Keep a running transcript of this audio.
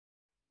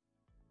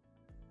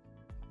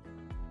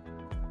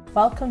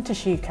Welcome to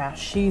SHOOCAST,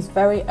 Shoe's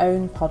very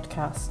own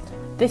podcast.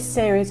 This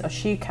series of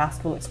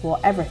SHOOCAST will explore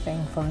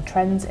everything from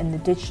trends in the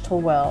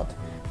digital world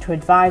to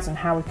advise on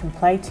how we can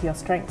play to your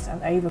strengths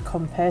and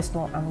overcome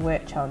personal and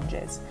work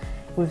challenges.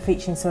 We'll be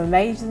featuring some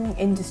amazing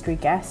industry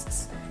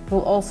guests who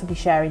will also be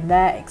sharing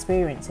their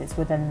experiences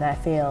within their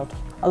field.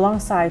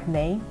 Alongside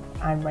me,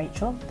 I'm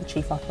Rachel, the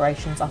Chief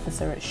Operations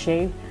Officer at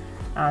SHOO,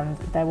 and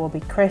there will be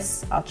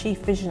Chris, our Chief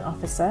Vision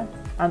Officer,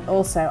 and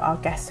also our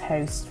guest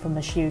hosts from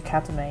the SHOO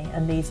Academy,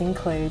 and these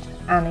include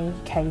Annie,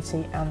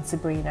 Katie and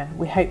Sabrina.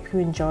 We hope you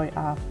enjoy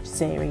our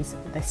series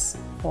this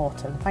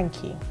autumn.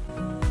 Thank you.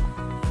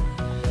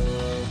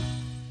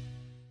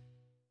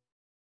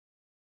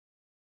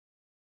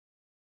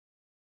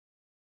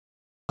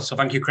 So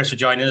thank you, Chris, for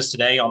joining us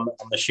today on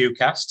the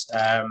SHOOcast.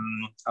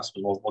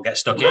 We'll get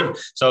stuck in.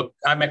 So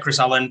I met Chris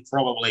Allen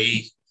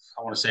probably,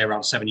 I want to say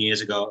around 7 years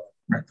ago,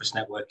 breakfast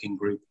networking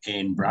group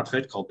in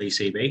Bradford called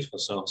BCB.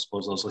 So I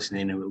suppose those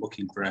listening who are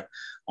looking for an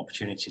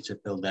opportunity to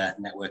build their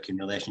networking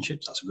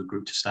relationships, that's a good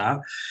group to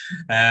start.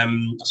 I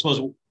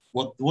suppose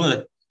one of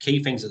the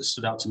key things that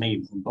stood out to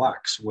me from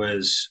Blacks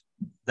was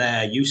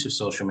their use of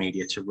social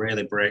media to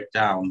really break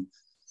down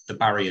the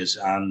barriers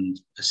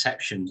and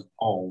perceptions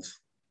of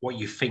what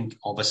you think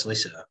of a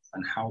solicitor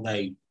and how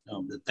they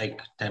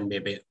can be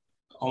a bit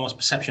almost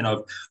perception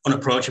of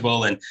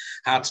unapproachable and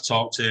hard to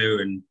talk to.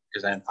 And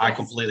because I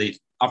completely,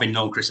 having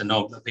known Chris and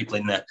known the people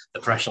in the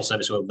professional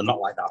service world, they're not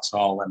like that at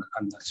all. And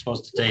I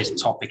suppose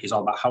today's topic is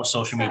all about how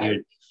social media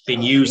is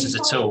being used as a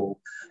tool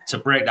to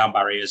break down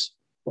barriers,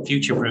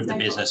 future-proof the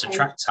business,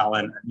 attract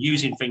talent, and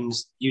using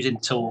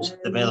tools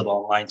available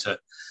online to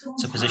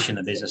position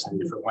the business in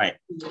a different way.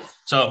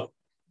 So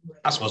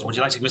I suppose, would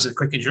you like to give us a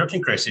quick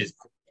introduction, Chris?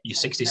 Your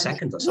 60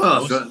 seconds, I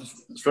suppose. Well,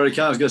 it's very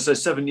kind. I was going to say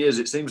 7 years.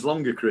 It seems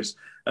longer, Chris.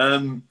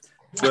 Hello,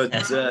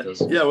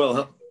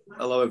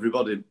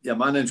 everybody. Yeah,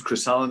 my name's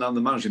Chris Allen. I'm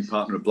the managing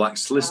partner of Black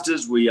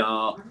Solicitors. We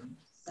are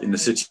based in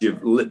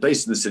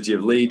the city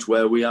of Leeds,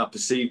 where we are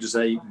perceived as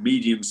a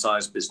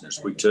medium-sized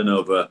business. We turn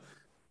over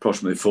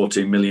approximately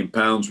 £14 million.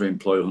 We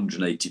employ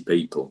 180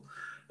 people.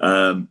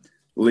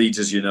 Leeds,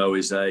 as you know,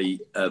 is a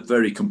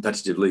very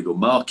competitive legal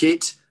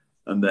market.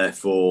 And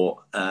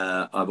therefore,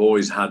 I've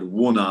always had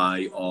one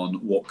eye on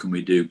what can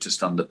we do to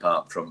stand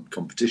apart from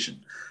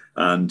competition.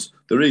 And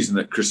the reason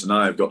that Chris and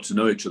I have got to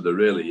know each other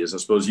really is, I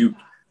suppose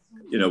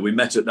we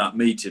met at that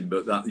meeting,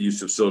 but that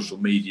use of social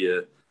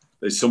media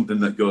is something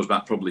that goes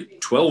back probably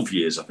 12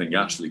 years, I think,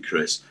 actually,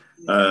 Chris.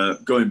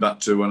 Going back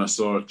to when I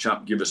saw a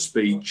chap give a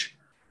speech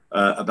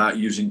about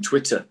using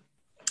Twitter,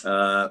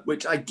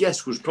 which I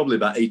guess was probably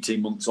about 18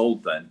 months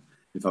old then,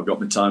 if I've got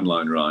my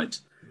timeline right.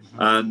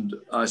 And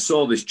I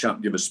saw this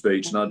chap give a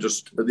speech, and at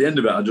the end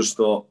of it, I just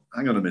thought,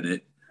 hang on a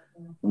minute,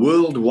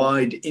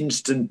 worldwide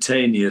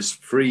instantaneous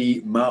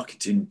free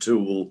marketing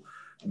tool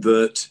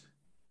that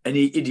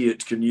any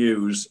idiot can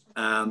use.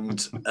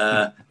 And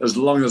as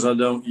long as I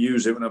don't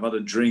use it when I've had a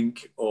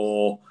drink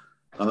and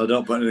I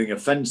don't put anything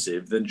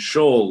offensive, then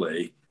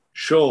surely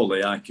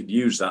I could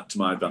use that to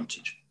my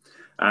advantage.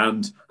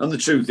 And the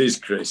truth is,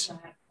 Chris,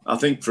 I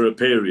think for a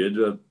period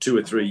of 2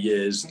 or 3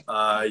 years,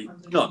 I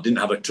didn't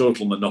have a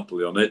total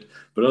monopoly on it,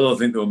 but I don't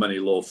think there were many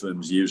law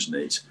firms using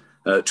it.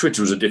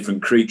 Twitter was a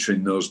different creature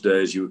in those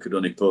days. You could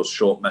only post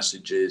short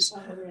messages.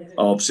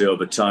 Obviously,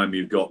 over time,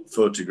 you've got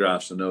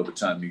photographs, and over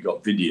time, you've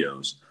got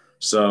videos.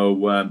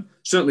 So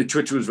certainly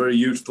Twitter was very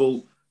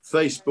useful.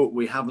 Facebook,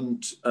 we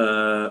haven't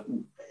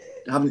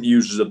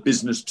used as a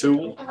business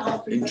tool,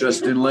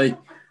 interestingly,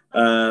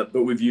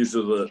 but we've used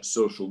other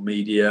social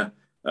media.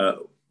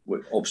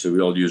 Obviously,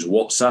 we all use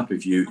WhatsApp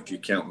if you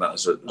count that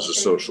as a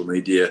social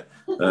media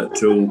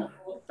tool,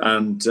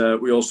 and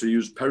we also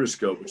use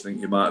Periscope, which I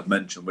think you might have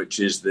mentioned, which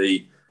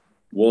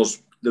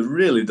was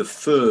really the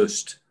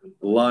first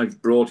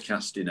live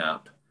broadcasting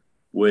app,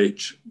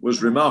 which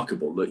was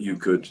remarkable that you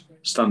could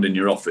stand in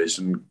your office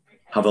and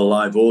have a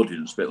live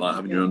audience, a bit like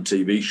having your own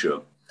TV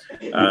show,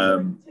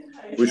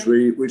 which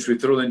we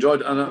thoroughly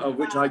enjoyed, and of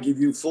which I give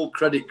you full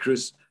credit,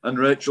 Chris and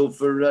Rachel,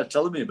 for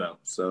telling me about.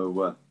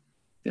 So.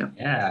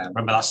 Yeah, I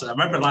remember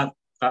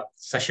that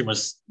session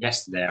was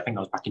yesterday. I think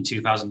that was back in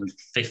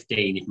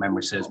 2015, if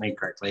memory serves me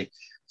correctly.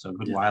 So a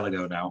good while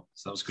ago now.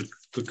 So that was a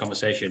good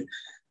conversation.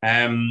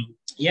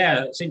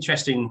 It's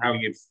interesting how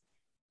you've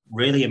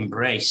really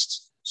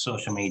embraced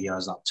social media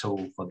as that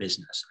tool for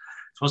business.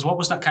 So what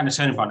was that kind of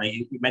turning point?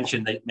 You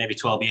mentioned that maybe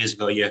 12 years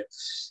ago you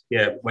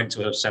went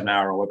to a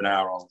seminar or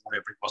webinar or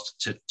whatever it was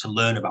to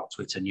learn about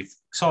Twitter, and you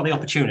saw the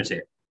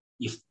opportunity.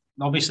 You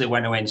obviously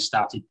went away and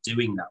started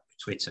doing that with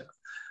Twitter.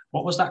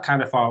 What was that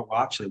kind of thought?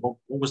 Well, actually, what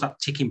was that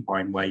ticking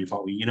point where you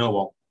thought, well, you know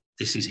what,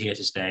 this is here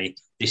to stay.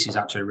 This is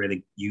actually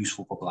really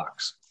useful for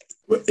Blacks.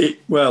 It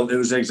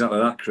was exactly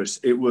that, Chris.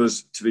 It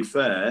was, to be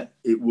fair,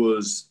 it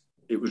was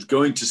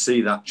going to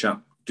see that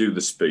chap do the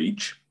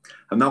speech,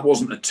 and that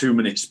wasn't a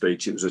 2-minute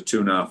speech. It was a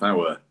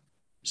 2.5-hour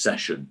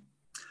session.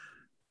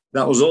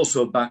 That was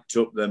also backed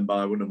up then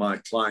by one of my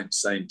clients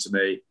saying to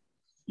me,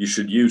 "You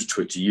should use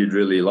Twitter. You'd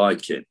really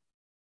like it."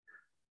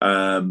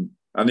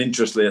 And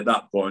interestingly, at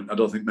that point, I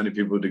don't think many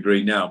people would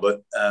agree now,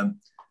 but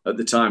at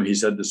the time, he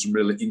said there's some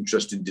really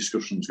interesting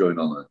discussions going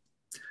on there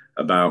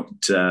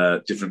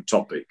about different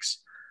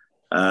topics.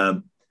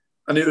 And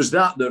it was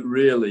that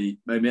really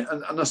made me,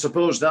 and I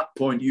suppose that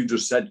point you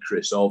just said,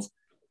 Chris, of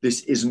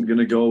this isn't going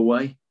to go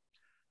away.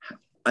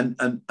 And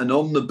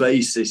on the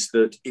basis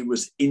that it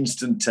was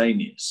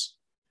instantaneous,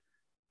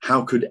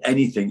 how could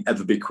anything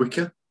ever be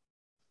quicker?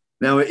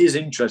 Now, it is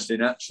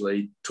interesting,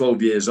 actually,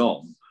 12 years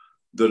on,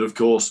 that, of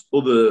course,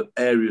 other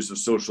areas of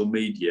social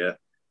media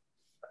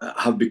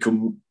have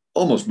become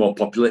almost more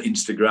popular.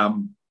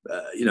 Instagram,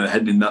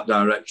 heading in that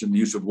direction, the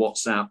use of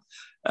WhatsApp,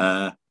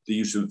 the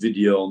use of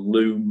video on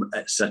Loom,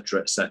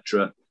 etc.,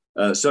 etc.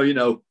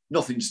 So,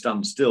 nothing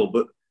stands still.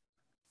 But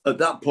at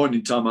that point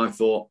in time, I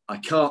thought, I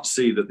can't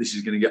see that this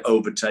is going to get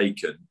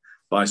overtaken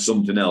by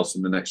something else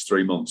in the next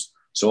 3 months.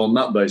 So on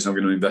that basis, I'm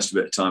going to invest a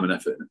bit of time and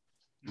effort in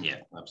it. Yeah,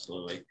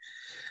 absolutely.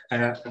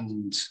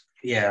 And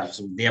yeah,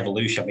 so the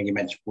evolution, I think you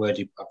mentioned word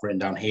I've written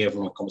down here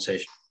from a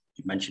conversation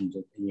you mentioned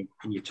in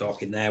your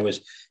talking there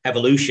was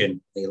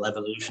evolution, the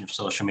evolution of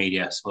social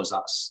media. I suppose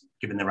that's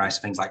given the rise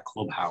to things like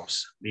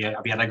Clubhouse.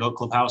 Have you had a go at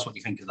Clubhouse? What do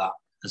you think of that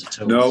as a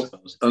tool? No,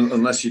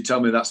 unless you tell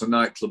me that's a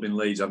nightclub in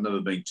Leeds I've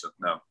never been to.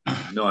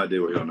 No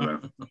idea what you're on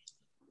about.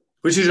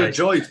 Which is a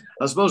joy.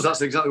 I suppose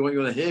that's exactly what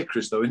you're going to hear,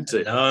 Chris, though, isn't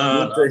it?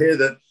 No. To hear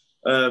that,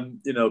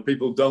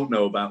 people don't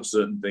know about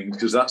certain things,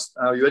 because that's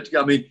how you educate.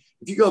 I mean,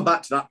 if you go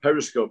back to that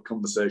Periscope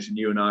conversation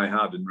you and I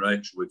had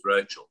with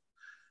Rachel,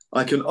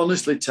 I can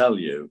honestly tell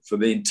you, for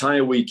the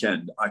entire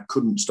weekend, I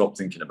couldn't stop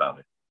thinking about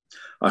it.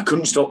 I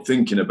couldn't stop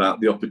thinking about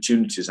the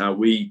opportunities, how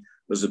we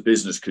as a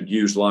business could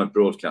use live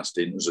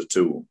broadcasting as a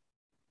tool.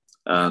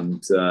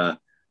 And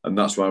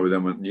that's why we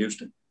then went and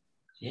used it.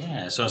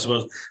 Yeah, so I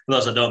suppose for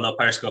those that don't know,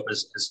 Periscope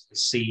has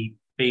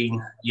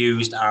been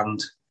used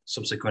and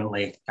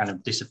subsequently kind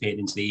of disappeared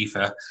into the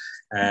ether.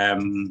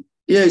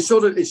 It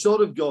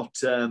sort of got.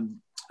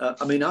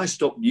 I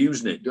stopped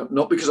using it,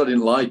 not because I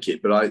didn't like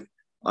it, but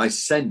I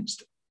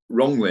sensed,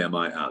 wrongly I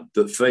might add,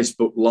 that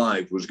Facebook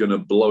Live was going to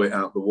blow it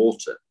out the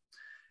water.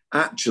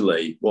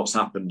 Actually, what's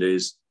happened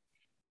is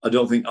I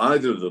don't think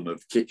either of them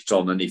have kicked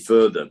on any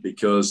further,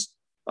 because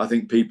I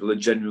think people are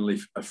genuinely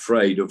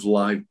afraid of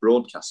live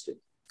broadcasting.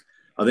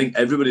 I think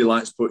everybody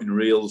likes putting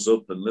reels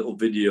up and little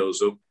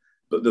videos up,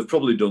 but they've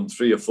probably done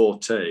 3 or 4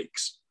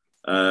 takes.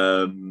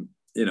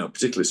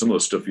 Particularly some of the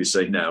stuff you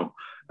see now,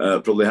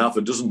 probably half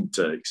a dozen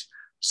takes.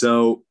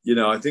 So,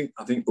 I think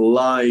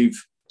live,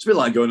 it's a bit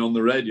like going on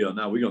the radio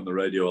now. We go on the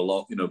radio a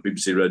lot,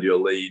 BBC Radio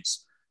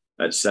Leeds,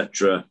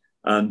 etc.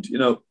 And,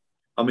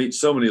 I meet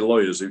so many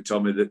lawyers who tell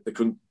me that they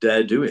couldn't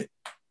dare do it,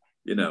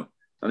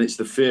 and it's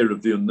the fear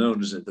of the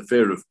unknown, isn't it? The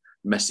fear of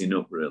messing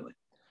up, really.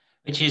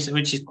 Which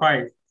is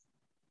quite,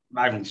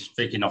 I'm just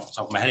thinking off the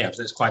top of my head,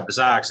 it's quite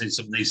bizarre, because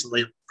some of these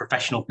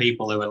professional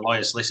people who are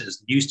lawyers,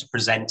 solicitors, used to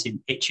presenting,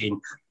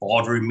 pitching,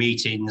 boardroom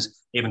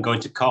meetings, even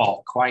going to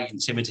court, quite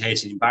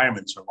intimidating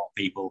environments for a lot of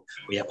people.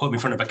 We put them in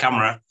front of a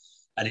camera,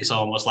 and it's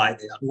almost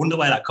like, I wonder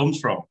where that comes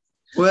from.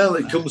 Well,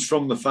 it comes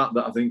from the fact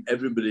that I think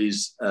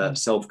everybody's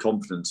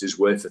self-confidence is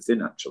wafer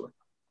thin, actually.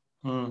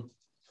 And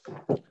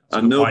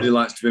nobody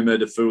likes to be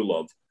made a fool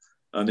of.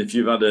 And if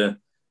you've had a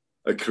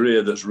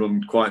career that's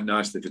run quite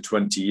nicely for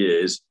 20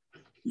 years,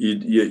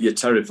 you're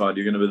terrified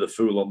you're going to be the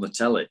fool on the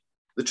telly.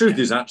 The truth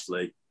is,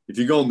 actually, if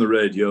you go on the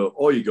radio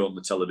or you go on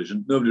the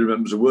television, nobody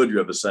remembers a word you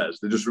ever says.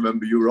 They just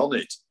remember you were on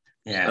it.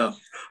 Yeah,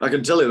 I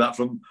can tell you that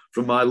from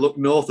my Look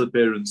North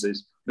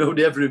appearances.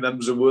 Nobody ever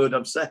remembers a word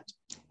I've said.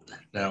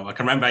 No, I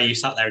can remember you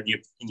sat there in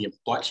your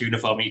black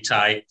uniform, your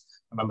tie. I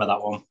remember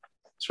that one.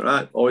 That's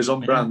right. Always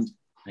on brand.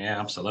 Yeah,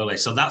 absolutely.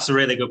 So that's a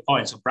really good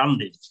point. So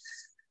branding.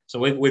 So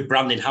with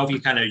branding, how have you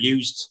kind of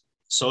used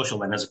social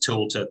then as a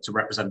tool to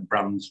represent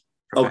brands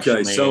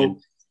professionally? Okay,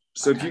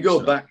 so if you go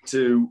back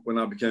to when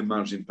I became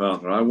managing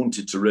partner, I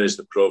wanted to raise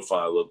the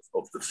profile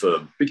of the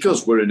firm,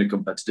 because we're in a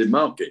competitive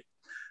market.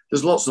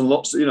 There's lots and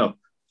lots, to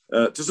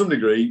some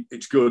degree,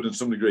 it's good, and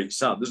some degree it's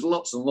sad. There's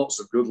lots and lots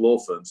of good law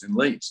firms in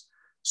Leeds.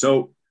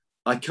 So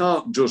I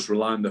can't just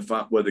rely on the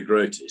fact we're the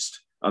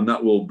greatest, and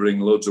that will bring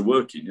loads of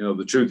work in.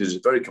 The truth is,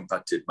 it's a very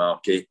competitive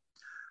market.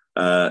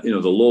 The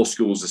law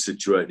schools are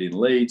situated in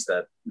Leeds.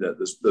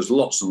 There's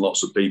lots and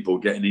lots of people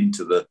getting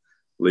into the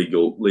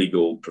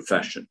legal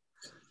profession.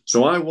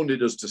 So I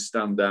wanted us to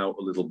stand out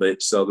a little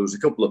bit. So there was a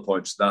couple of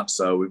points to that.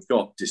 So we've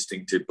got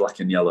distinctive black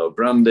and yellow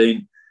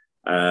branding.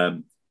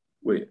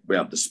 We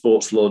have the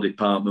sports law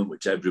department,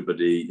 which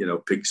everybody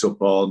picks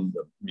up on,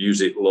 the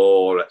music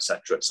law,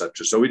 etc.,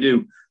 etc. So we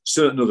do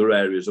certain other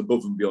areas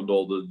above and beyond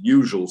all the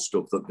usual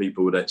stuff that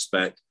people would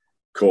expect: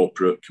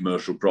 corporate,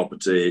 commercial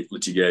property,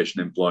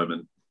 litigation,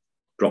 employment,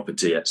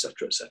 property,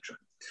 etc., etc.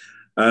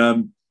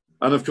 And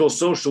of course,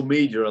 social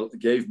media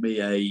gave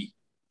me a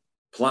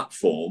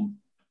platform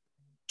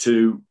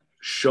to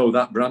show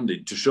that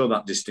branding, to show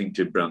that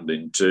distinctive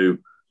branding, to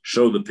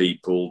show the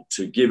people,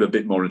 to give a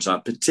bit more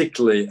insight,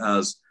 particularly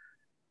as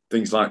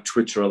things like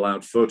Twitter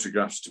allowed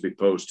photographs to be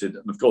posted.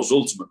 And of course,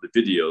 ultimately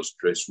videos,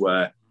 Chris,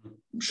 where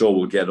I'm sure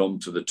we'll get on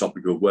to the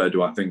topic of where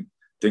do I think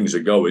things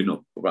are going,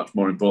 or perhaps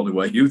more importantly,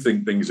 where you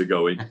think things are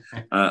going.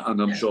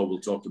 And I'm sure we'll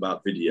talk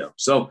about video.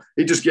 So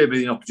it just gave me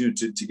the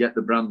opportunity to get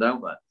the brand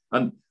out there.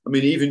 And I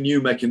mean, even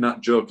you making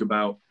that joke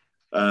about,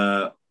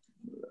 a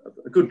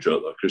good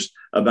joke though, Chris,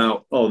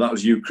 about, oh, that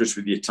was you, Chris,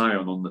 with your tie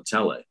on the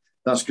telly.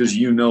 That's because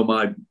you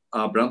know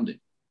our branding.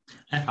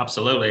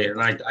 Absolutely,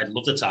 and I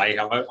love the tie.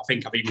 I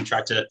think I've even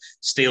tried to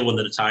steal one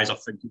of the ties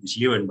off. I think it was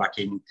Ewan back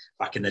in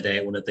the day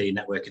at one of the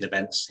networking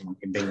events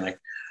in Bingley.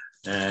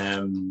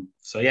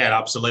 So yeah,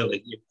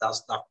 absolutely.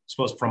 That's I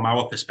suppose from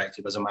our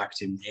perspective as a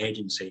marketing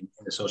agency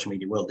in the social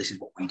media world, this is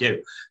what we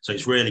do. So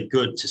it's really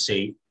good to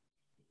see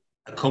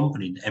a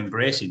company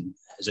embracing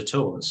as a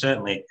tool, and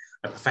certainly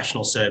a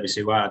professional service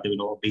who are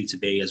doing all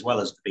B2B as well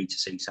as the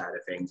B2C side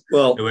of things.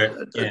 Well,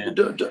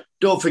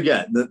 don't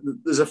forget that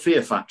there's a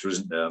fear factor,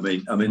 isn't there?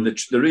 I mean,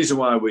 the reason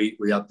why we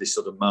had this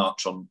sort of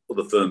march on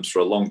other firms for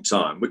a long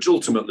time, which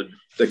ultimately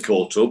they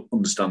caught up,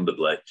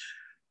 understandably,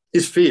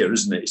 is fear,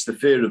 isn't it? It's the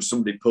fear of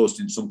somebody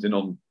posting something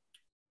on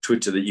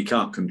Twitter that you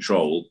can't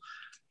control,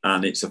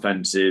 and it's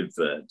offensive,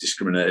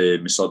 discriminatory,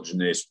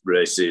 misogynist,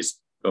 racist,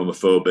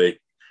 homophobic,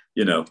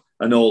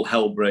 and all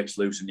hell breaks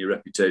loose and your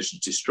reputation's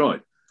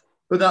destroyed.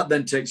 But that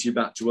then takes you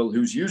back to, well,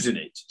 who's using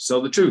it?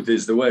 So the truth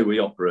is, the way we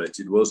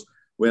operated was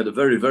we had a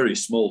very, very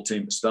small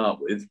team to start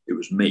with. It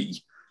was me.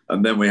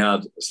 And then we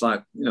had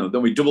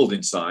then we doubled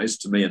in size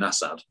to me and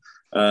Assad.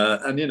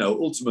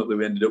 Ultimately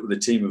we ended up with a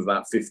team of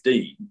about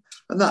 15.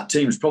 And that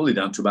team's probably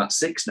down to about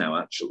 6 now,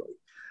 actually.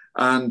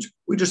 And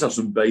we just have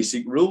some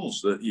basic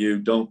rules that you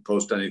don't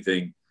post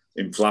anything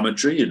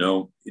inflammatory. You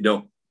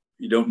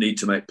don't need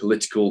to make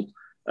political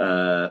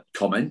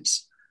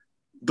comments.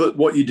 But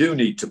what you do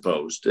need to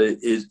post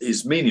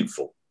is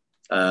meaningful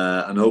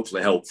and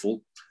hopefully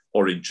helpful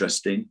or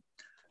interesting.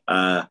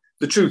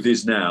 The truth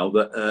is now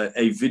that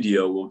a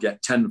video will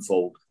get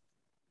tenfold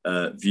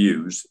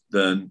views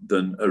than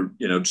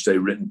just a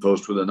written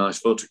post with a nice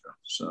photograph.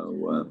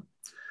 So,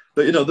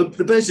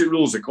 the basic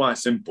rules are quite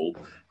simple.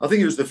 I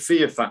think it was the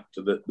fear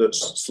factor that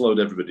slowed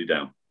everybody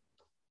down.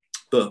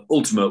 But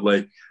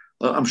ultimately,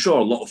 I'm sure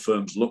a lot of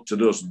firms looked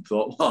at us and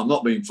thought, well, I'm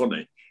not being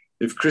funny.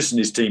 If Chris and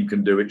his team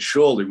can do it,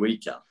 surely we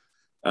can.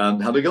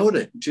 And had a go at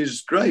it, which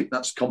is great.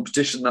 That's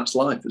competition, that's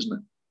life, isn't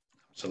it?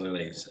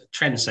 Absolutely. It's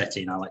trend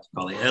setting, I like to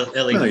call it.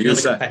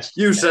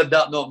 You said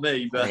that, not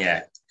me. But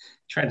yeah,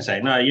 trend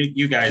setting. No,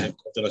 you guys have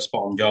done a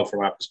spot on job from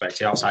our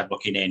perspective, outside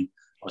looking in.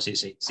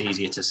 Obviously, it's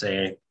easier to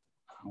say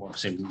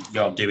what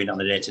you're doing on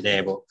the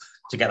day-to-day, but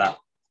to get that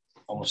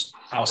almost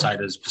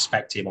outsider's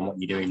perspective on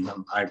what you're doing,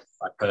 I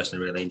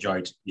personally really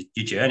enjoyed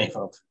your journey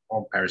from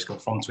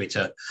Periscope, from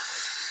Twitter.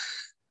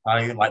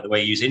 I like the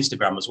way you use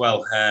Instagram as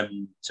well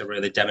to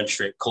really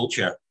demonstrate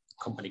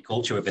company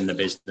culture within the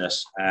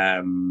business.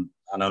 And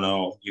I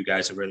know you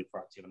guys are really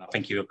proactive, and I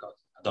think you've got,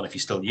 I don't know if you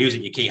still use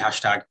it, your key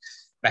hashtag,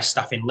 best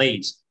staff in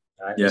Leeds.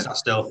 Yeah. Is that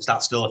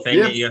still a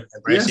thing that you're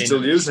embracing? Yeah,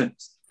 still using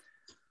it.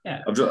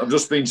 Yeah. I've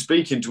just been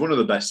speaking to one of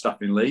the best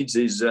staff in Leeds.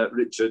 He's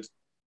Richard,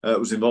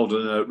 was involved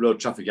in a road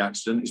traffic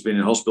accident. He's been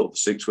in hospital for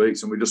 6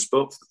 weeks, and we just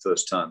spoke for the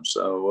first time.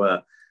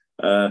 So,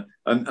 and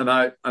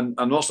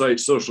also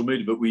it's social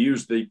media, but we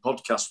use the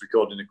podcast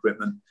recording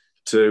equipment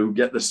to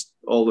get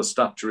all the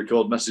staff to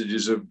record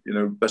messages of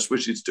best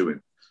wishes to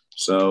him.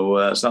 So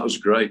that was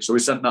great. So we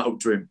sent that up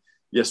to him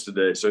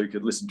yesterday, so he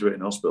could listen to it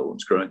in hospital.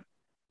 It's great.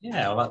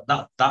 Yeah, well,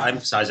 that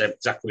emphasises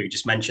exactly what you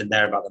just mentioned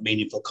there about the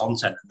meaningful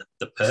content, and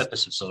the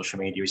purpose of social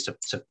media is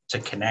to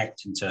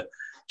connect and to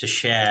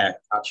share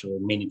actual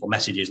meaningful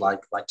messages, like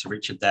to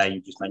Richard there.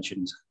 You just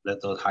mentioned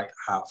those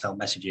heartfelt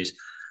messages.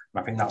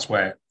 And I think that's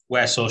where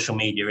social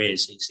media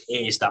is. It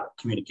is that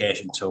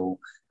communication tool,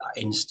 that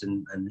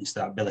instant, and it's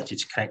that ability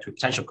to connect with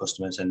potential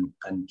customers and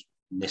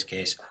in this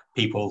case,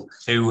 people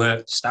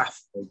who staff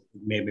who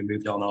maybe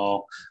moved on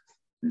or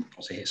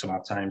also hit some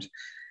hard times.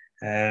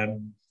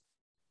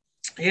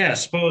 I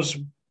suppose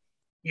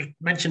you've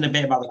mentioned a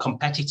bit about the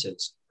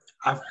competitors.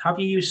 Have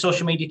you used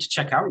social media to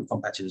check out your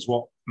competitors?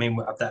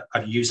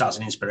 Have you used that as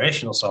an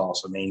inspirational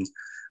source? I mean,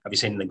 have you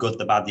seen the good,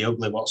 the bad, the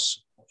ugly?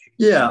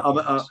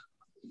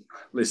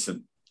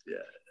 Listen.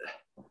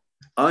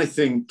 I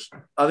think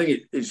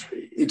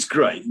it's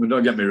great. I mean,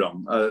 don't get me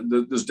wrong.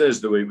 There's days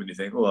of the week when you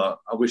think, I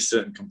wish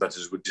certain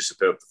competitors would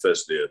disappear off the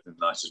face of the earth in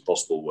the nicest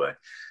possible way.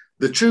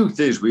 The truth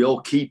is we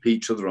all keep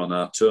each other on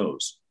our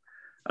toes.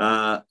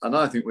 And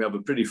I think we have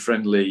a pretty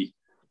friendly,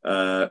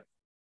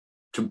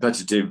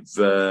 competitive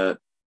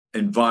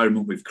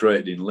environment we've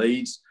created in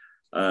Leeds.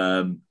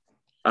 But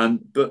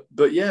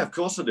yeah, of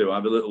course I do. I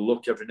have a little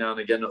look every now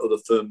and again at other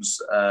firms'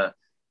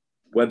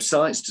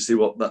 websites to see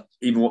what the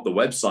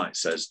website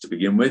says to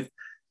begin with.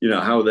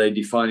 How are they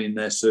defining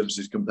their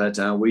services compared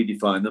to how we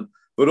define them?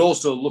 But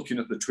also looking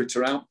at the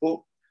Twitter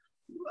output.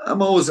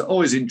 I'm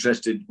always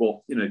interested.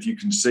 If you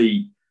can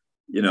see,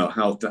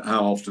 how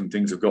often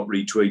things have got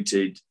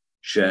retweeted,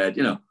 shared.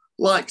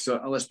 Likes.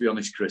 Let's be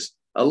honest, Chris.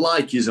 A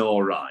like is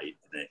all right,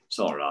 isn't it? It's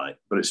all right,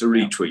 but it's a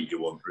retweet you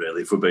want,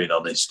 really, if we're being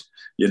honest.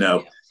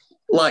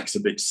 Like's a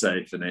bit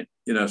safe, isn't it?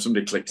 If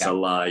somebody clicks a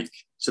like,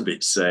 it's a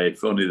bit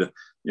safe. Only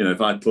You know,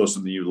 if I post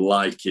something, you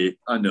like it,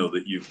 I know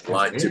that you've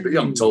liked it, but you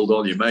haven't told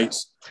all your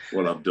mates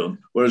what I've done.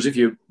 Whereas if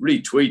you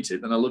retweet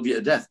it, then I love you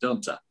to death,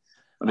 don't I?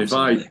 And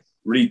Absolutely. If I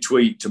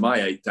retweet to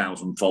my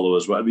 8,000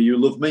 followers, whatever, you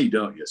love me,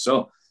 don't you?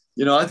 So,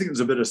 you know, I think there's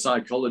a bit of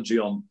psychology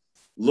on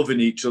loving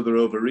each other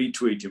over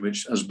retweeting,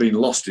 which has been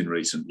lost in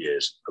recent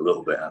years, a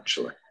little bit,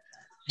 actually.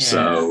 Yeah.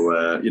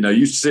 So, you know,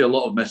 you used to see a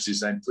lot of messages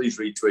saying, please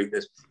retweet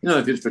this. You know,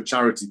 if it's for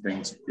charity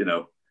things, you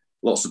know,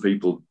 lots of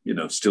people, you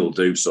know, still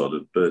do sort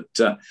of. But,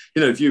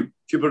 you know, if you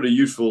put a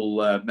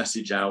useful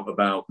message out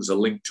about, there's a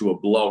link to a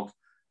blog,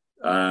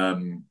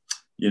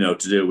 you know,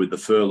 to deal with the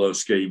furlough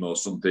scheme or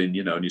something,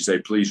 you know, and you say,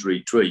 please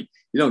retweet,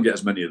 you don't get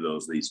as many of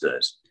those these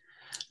days.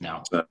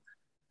 No. But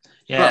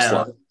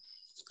yeah,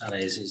 that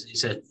is.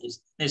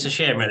 It's a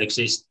shame, really,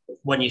 because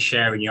when you're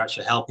sharing, you're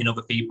actually helping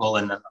other people.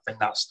 And I think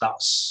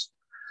that's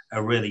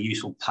a really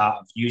useful part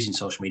of using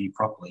social media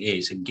properly,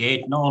 is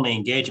not only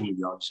engaging with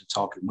the audience and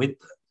talking with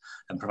them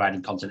and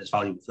providing content that's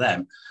valuable for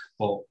them,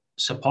 but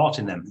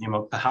supporting them. You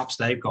know, perhaps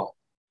they've got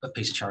a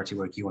piece of charity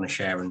work you want to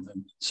share and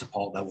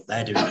support what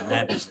they're doing in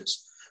their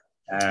business.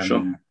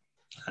 Sure.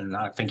 And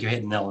I think you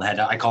hit the nail on the head.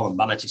 I call them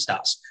vanity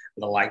stats,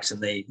 the likes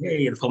and the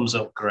thumbs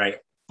up, great.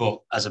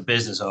 But as a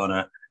business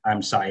owner,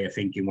 I'm sat here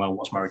thinking, well,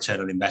 what's my return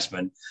on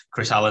investment?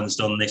 Chris Allen's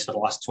done this for the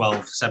last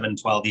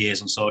 12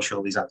 years on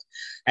social. He's had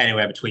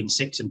anywhere between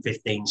 6 and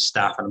 15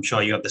 staff, and I'm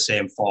sure you have the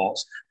same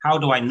thoughts. How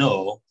do I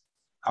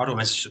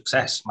measure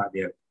success? Might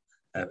be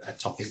a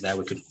topic there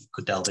we could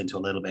delve into a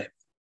little bit.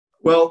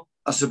 Well,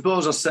 I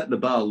suppose I set the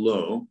bar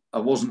low. I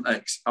wasn't.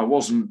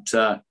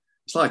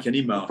 It's like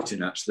any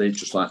marketing, actually. It's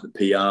just like the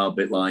PR, a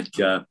bit like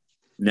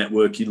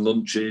networking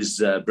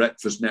lunches,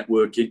 breakfast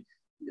networking.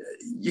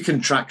 You can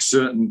track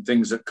certain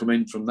things that come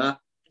in from that.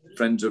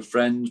 Friends of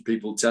friends,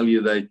 people tell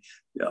you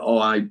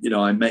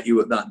I met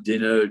you at that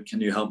dinner.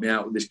 Can you help me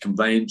out with this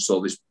conveyance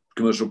or this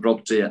commercial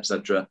property,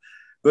 etc.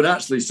 But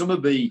actually, some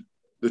of the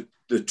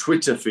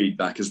Twitter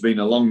feedback has been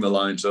along the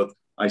lines of,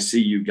 I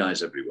see you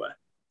guys everywhere.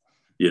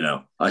 You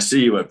know, I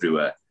see you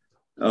everywhere.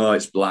 Oh,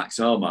 it's Blacks.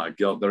 Oh, my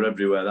God, they're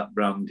everywhere. That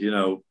brand, you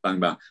know, bang,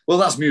 bang. Well,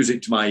 that's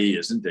music to my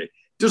ears, isn't it?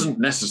 Doesn't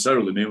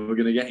necessarily mean we're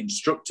going to get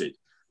instructed.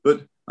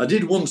 But I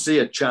did once see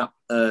a chap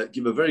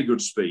give a very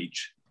good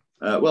speech.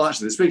 Well,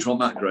 actually, the speech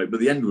wasn't that great, but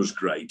the end was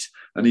great.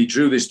 And he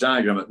drew this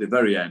diagram at the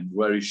very end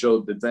where he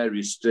showed the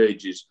various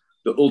stages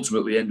that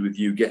ultimately end with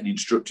you getting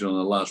instructed on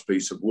a large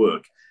piece of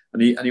work.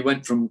 And he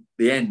went from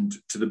the end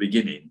to the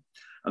beginning.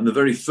 And the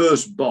very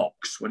first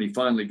box, when he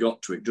finally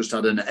got to it, just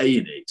had an A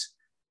in it.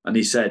 And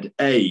he said,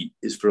 A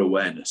is for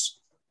awareness.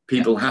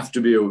 People have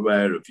to be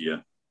aware of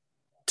you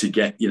to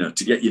get your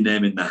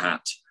name in the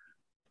hat.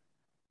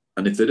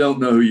 And if they don't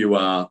know who you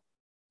are,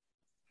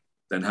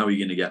 then how are you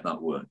going to get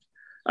that work?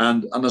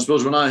 And I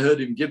suppose when I heard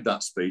him give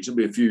that speech, it'll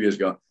be a few years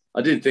ago,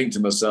 I did think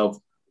to myself,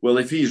 well,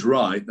 if he's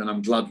right, then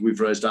I'm glad we've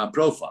raised our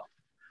profile.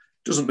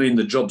 Doesn't mean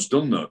the job's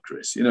done though,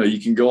 Chris. You know,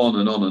 you can go on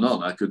and on and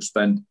on. I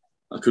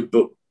could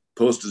put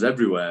posters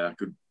everywhere. I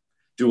could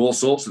do all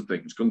sorts of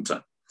things, couldn't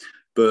I?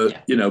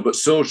 But, you know, but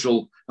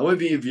social,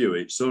 however you view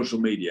it, social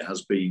media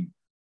has been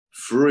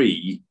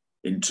free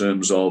in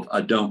terms of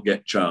I don't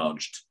get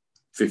charged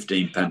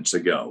 15 pence a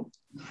go,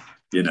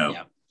 you know.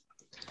 Yeah.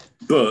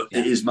 But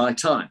it is my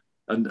time.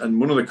 And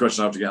one of the questions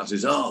I have to get asked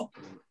is, oh,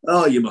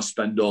 you must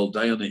spend all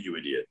day on it, you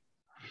idiot.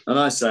 And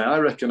I say, I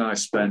reckon I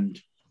spend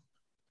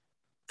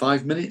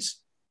 5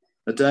 minutes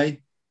a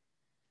day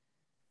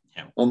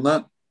on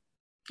that,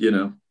 you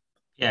know.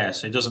 Yeah,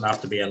 so it doesn't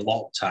have to be a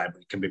lot of time,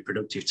 but it can be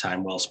productive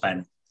time well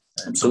spent.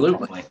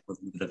 Absolutely.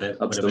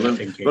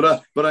 Absolutely.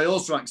 But I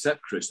also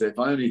accept, Chris, that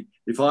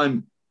if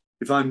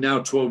I'm now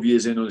 12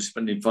 years in only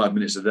spending 5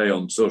 minutes a day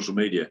on social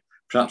media,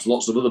 perhaps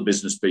lots of other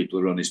business people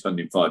are only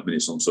spending 5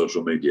 minutes on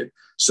social media.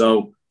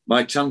 So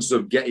my chance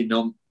of getting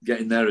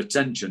their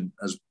attention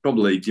has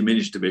probably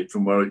diminished a bit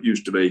from where it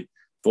used to be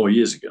 4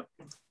 years ago.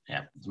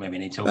 Yeah, maybe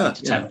need to open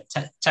to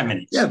 10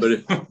 minutes. Yeah, but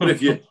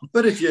if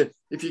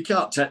you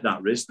can't take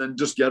that risk, then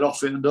just get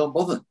off it and don't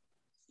bother.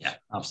 Yeah,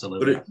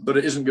 absolutely. But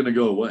it isn't going to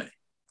go away.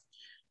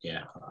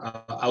 Yeah,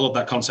 I love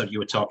that concept you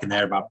were talking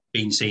there about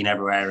being seen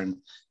everywhere and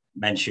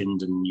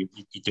mentioned, and you're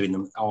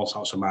doing all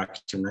sorts of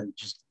marketing. And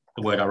just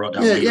the word I wrote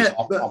down was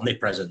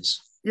omnipresence.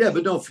 Yeah,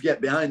 but don't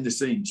forget, behind the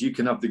scenes, you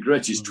can have the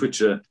greatest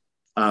Twitter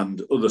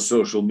and other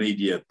social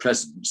media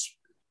presence,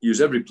 use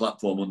every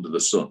platform under the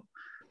sun.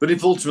 But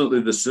if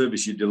ultimately the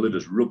service you deliver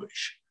is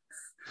rubbish,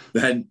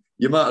 then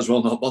you might as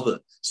well not bother.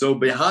 So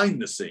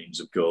behind the scenes,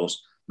 of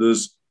course,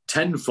 there's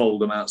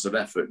tenfold amounts of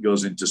effort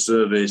goes into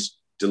service,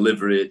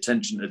 delivery,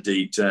 attention to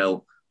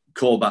detail,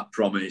 callback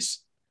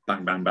promise,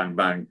 bang, bang, bang,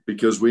 bang,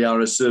 because we are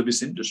a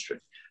service industry.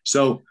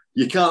 So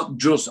you can't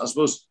just,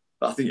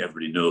 I think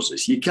everybody knows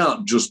this, you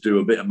can't just do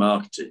a bit of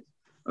marketing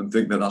and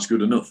think that that's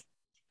good enough.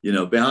 You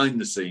know,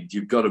 behind the scenes,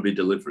 you've got to be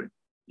delivering.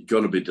 You've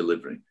got to be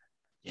delivering.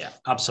 Yeah,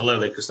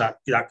 absolutely, because that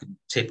could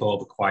tip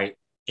over quite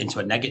into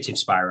a negative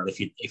spiral if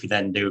you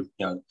then do,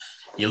 you know,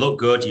 you look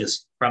good, your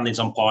branding's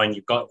on point,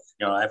 you've got,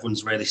 you know,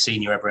 everyone's really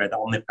seen you everywhere, that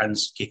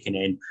omnipresence kicking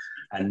in,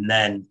 And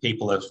then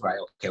people are, right,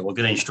 okay, we're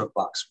going to instruct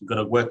blacks. We're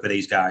going to work with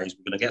these guys.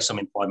 We're going to get some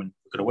employment.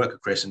 We're going to work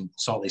with Chris and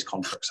sort these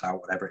contracts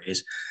out, whatever it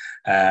is.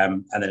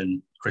 And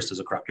then Chris does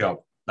a crap job.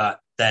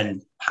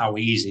 Then how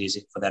easy is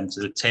it for them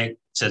to take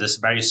to this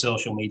very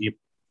social media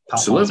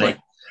platforms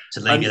to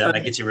leave you that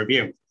negative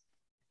review?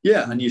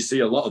 Yeah, and you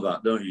see a lot of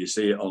that, don't you? You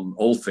see it on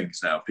all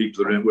things now.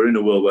 We're in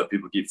a world where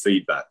people give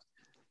feedback.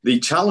 The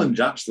challenge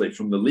actually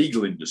from the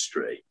legal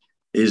industry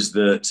is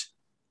that,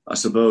 I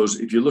suppose,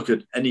 if you look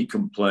at any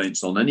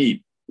complaints on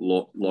any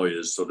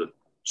lawyer's sort of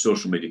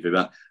social media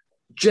feedback,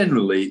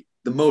 generally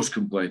the most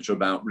complaints are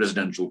about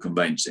residential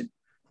conveyancing,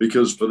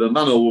 because for the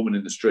man or woman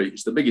in the street,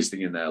 it's the biggest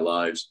thing in their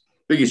lives,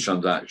 biggest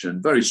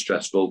transaction, very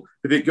stressful.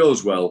 If it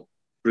goes well,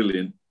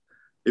 brilliant.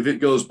 If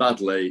it goes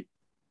badly,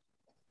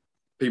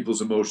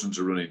 people's emotions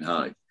are running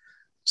high.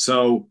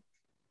 So,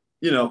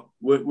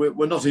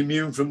 we're not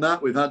immune from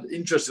that. We've had,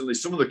 interestingly,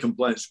 some of the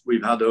complaints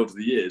we've had over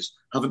the years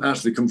haven't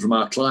actually come from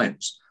our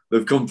clients.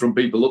 They've come from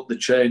people up the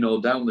chain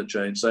or down the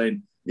chain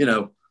saying,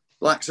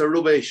 blacks are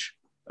rubbish.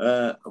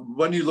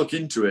 When you look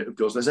into it, of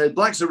course, they say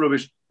blacks are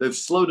rubbish. They've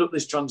slowed up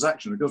this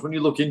transaction because when you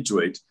look into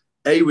it,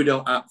 A, we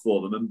don't act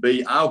for them, and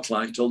B, our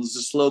client told us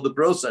to slow the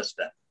process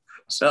down.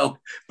 So,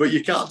 but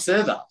you can't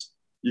say that.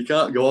 You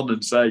can't go on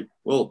and say,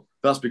 well,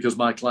 that's because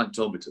my client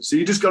told me to. So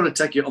you just got to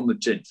take it on the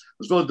chin.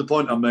 As well as the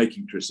point I'm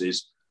making, Chris,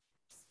 is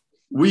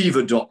we've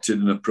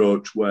adopted an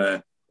approach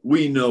where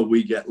we know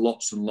we get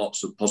lots and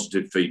lots of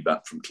positive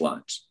feedback from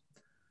clients.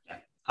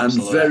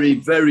 Absolutely. And very,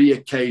 very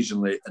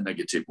occasionally a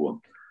negative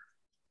one.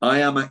 I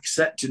am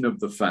accepting of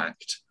the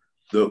fact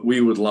that we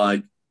would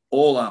like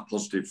all our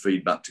positive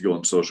feedback to go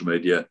on social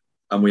media,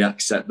 and we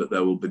accept that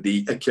there will be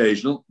the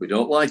occasional, we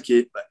don't like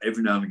it, but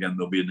every now and again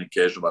there'll be an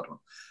occasional bad one.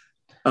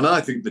 And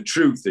I think the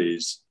truth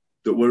is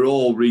that we're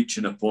all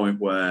reaching a point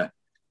where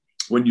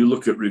when you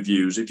look at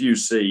reviews, if you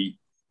see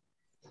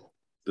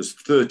there's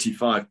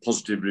 35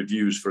 positive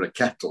reviews for a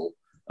kettle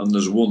and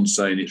there's one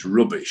saying it's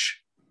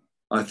rubbish,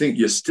 I think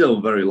you're still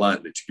very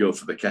likely to go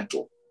for the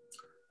kettle.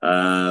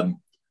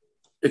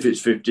 If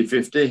it's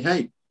 50-50,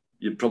 hey,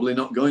 you're probably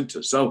not going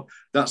to. So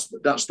that's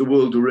the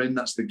world we're in.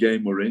 That's the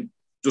game we're in.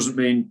 Doesn't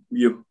mean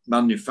you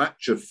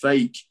manufacture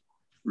fake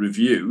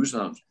reviews.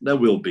 There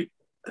will be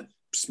a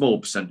small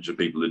percentage of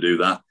people who do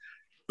that.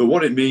 But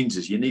what it means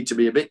is you need to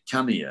be a bit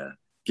cannier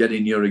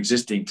getting your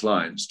existing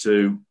clients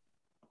to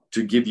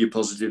give you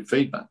positive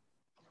feedback.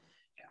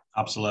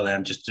 Absolutely.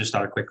 And just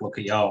had a quick look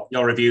at your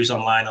reviews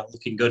online are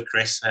looking good,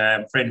 Chris.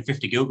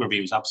 350 Google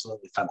reviews,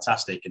 absolutely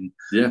fantastic, and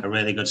a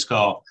really good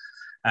score.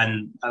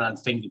 And I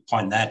think the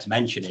point there to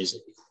mention is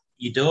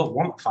you don't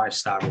want a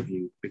 5-star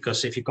review,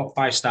 because if you've got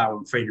 5-star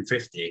and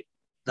 350,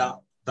 that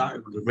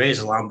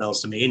raises alarm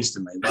bells to me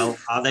instantly. Well,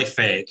 are they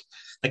fake?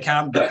 They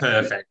can't be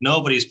perfect.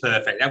 Nobody's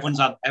perfect.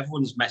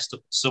 Everyone's messed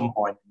up at some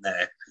point in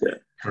their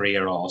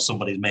career, or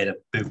somebody's made a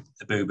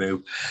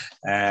boo-boo.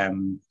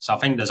 So I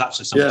think there's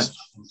actually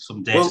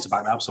some data to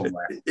back that up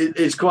somewhere.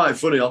 It's quite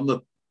funny.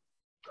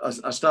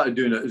 I started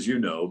doing it, as you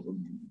know,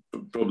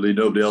 probably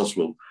nobody else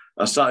will.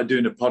 I started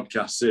doing a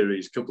podcast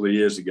series a couple of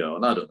years ago,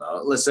 and I don't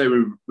know, let's say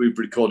we've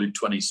recorded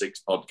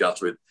 26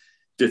 podcasts with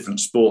different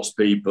sports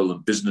people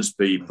and business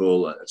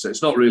people. So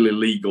it's not really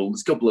legal.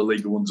 There's a couple of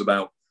legal ones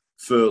about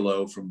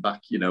furlough from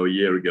back, a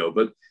year ago,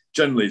 but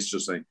generally it's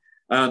just saying.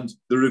 And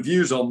the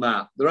reviews on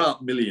that, there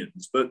aren't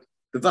millions, but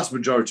the vast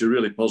majority are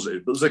really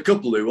positive. But there's a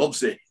couple who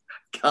obviously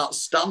can't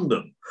stand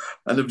them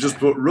and have just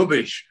put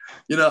rubbish,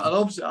 and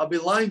obviously I'd be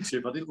lying to you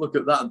if I didn't look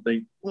at that and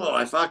think, well,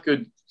 if I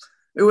could,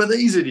 who are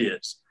these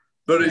idiots?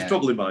 But it's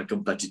probably my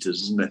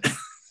competitors, isn't it?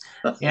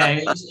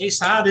 It's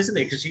hard, isn't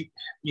it? Because you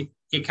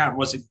can't.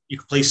 You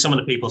can please some of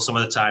the people some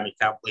of the time. You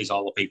can't please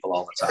all the people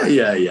all the time.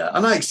 Yeah,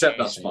 and I accept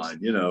that's fine.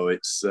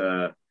 It's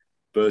that's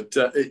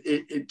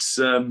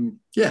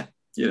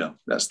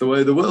the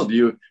way of the world.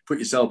 You put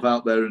yourself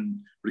out there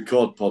and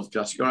record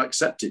podcasts. You got to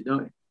accept it,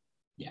 don't you?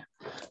 Yeah,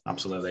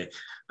 absolutely.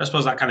 I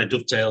suppose that kind of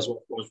dovetails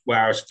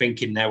where I was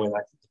thinking there with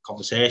the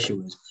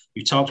conversation was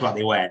you talked about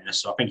the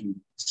awareness. So I think you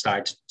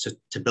started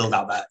to build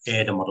out that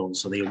ADA model.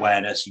 So the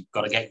awareness, you've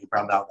got to get your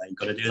brand out there. You've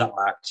got to do that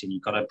marketing.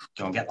 You've got to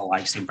go and get the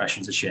likes, the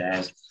impressions, the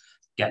shares,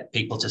 get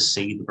people to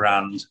see the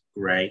brand.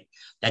 Great.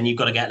 Then you've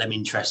got to get them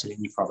interested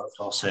in your product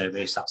or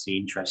service. That's the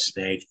interest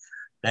stage.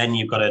 Then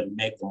you've got to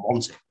make them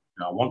want it.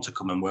 Want to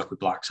come and work with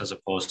blacks, as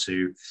opposed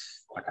to,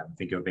 I can't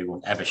think of a big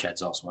one,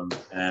 Eversheds or someone,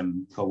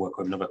 go work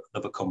with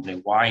another company.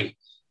 Why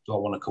do I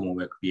want to come and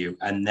work with you?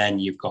 And then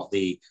you've got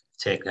the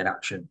take that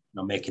action,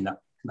 making that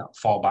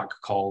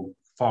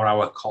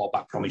 4-hour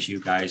callback promise you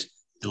guys,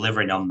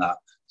 delivering on that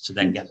to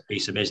then get the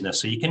piece of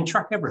business. So you can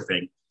track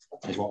everything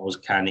is what I was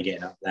kind of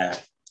getting at there.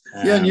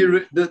 And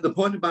the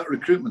point about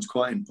recruitment is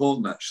quite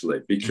important,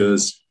 actually,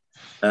 because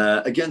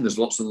again, there's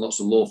lots and lots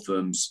of law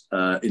firms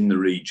in the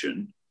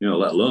region,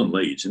 let alone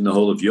Leeds. In the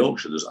whole of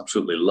Yorkshire, there's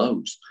absolutely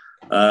loads.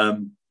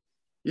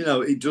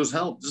 It does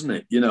help, doesn't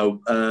it?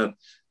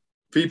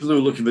 People who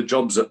are looking for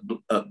jobs at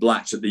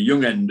blacks at the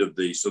young end of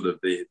the sort of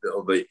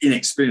the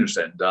inexperienced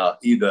end are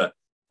either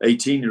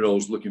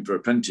 18-year-olds looking for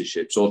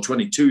apprenticeships or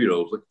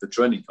 22-year-olds looking for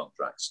training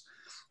contracts.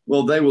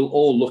 Well, they will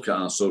all look at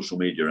our social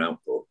media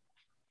output.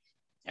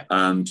 Yep.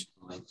 And,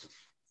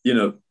 you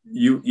know,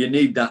 you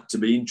need that to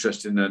be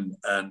interesting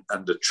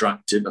and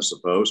attractive, I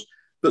suppose.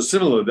 But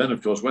similarly, then,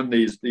 of course, when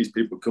these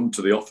people come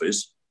to the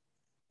office,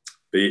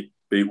 be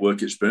it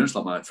work experience,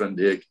 like my friend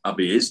here,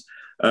 Abby is,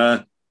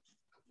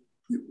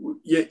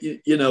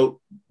 you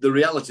know, the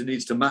reality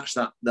needs to match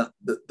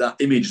that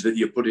image that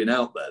you're putting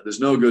out there. There's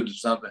no good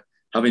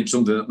having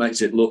something that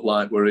makes it look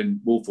like we're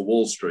in Wolf of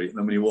Wall Street, and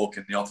then when you walk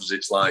in the office,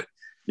 it's like,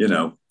 you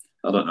know,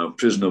 I don't know,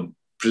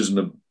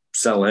 prisoner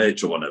cell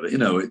H or whatever. You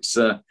know, it's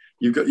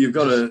you've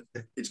got to,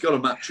 it's got to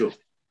match up.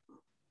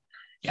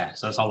 Yeah,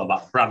 so it's all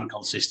about brand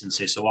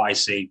consistency. So what I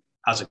see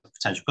as a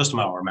potential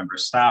customer or a member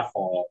of staff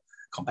or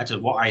competitor,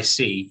 what I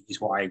see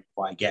is what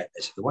I get.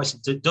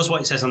 Basically, it does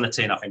what it says on the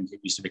tin. I think it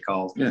used to be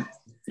called. Yeah.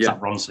 That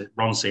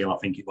Ron Seal, I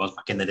think it was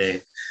back in the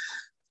day.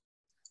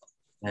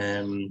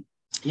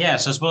 Yeah,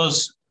 so I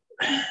suppose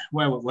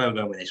where we're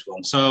going with this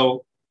one.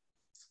 So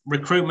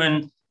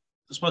recruitment,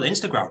 I suppose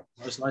Instagram.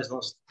 Let's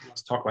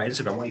talk about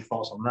Instagram. What are your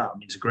thoughts on that? I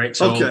mean, it's a great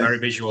tool, very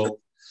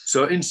visual.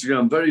 So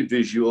Instagram, very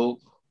visual,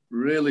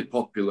 really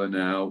popular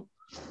now.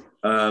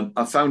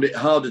 I found it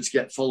harder to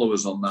get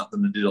followers on that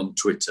than I did on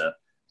Twitter.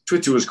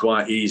 Twitter was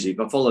quite easy. If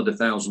I followed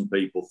 1,000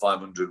 people,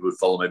 500 would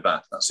follow me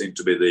back. That seemed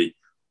to be the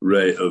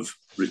rate of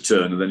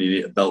return. And then you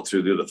need to belt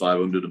through the other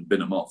 500 and bin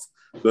them off.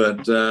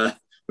 But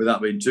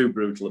without being too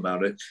brutal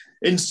about it.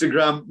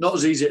 Instagram, not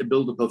as easy to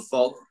build up a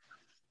follow.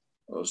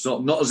 So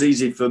not as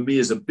easy for me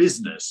as a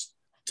business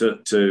to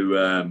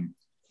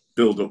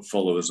build up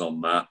followers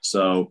on that.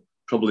 So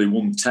probably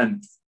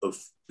 1/10 of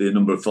the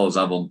number of followers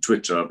I have on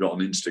Twitter, I've got on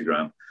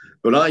Instagram.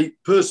 But I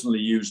personally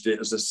used it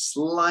as a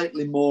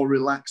slightly more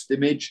relaxed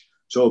image.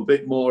 So a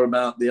bit more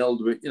about the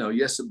elderly, you know,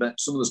 yes, about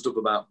some of the stuff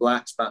about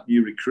blacks, about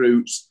new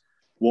recruits,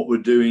 what we're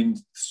doing,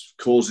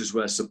 causes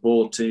we're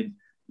supporting,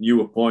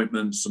 new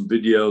appointments, some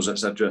videos,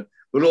 etc.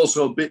 But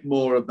also a bit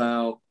more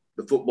about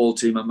the football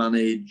team I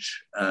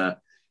manage,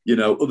 you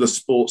know, other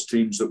sports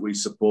teams that we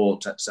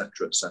support,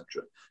 etc., etc.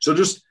 So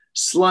just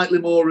slightly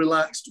more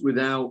relaxed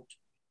without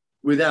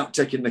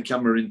taking the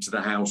camera into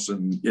the house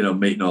and, you know,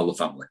 meeting all the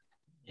family.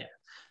 Yeah,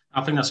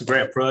 I think that's a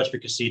great approach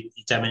because you're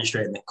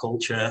demonstrating the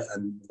culture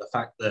and the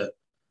fact that,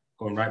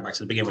 going right back to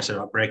the beginning, we said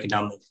about breaking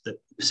down the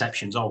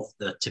perceptions of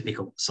the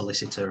typical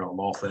solicitor or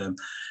law firm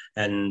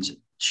and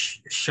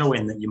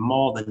showing that you're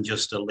more than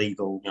just a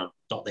legal, you know,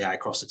 dot the I,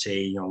 cross the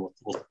T, you know,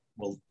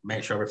 we'll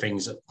make sure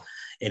everything's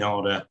in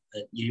order.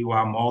 You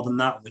are more than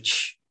that,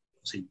 which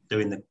obviously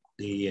doing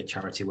the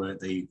charity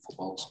work, the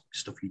football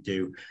stuff you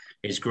do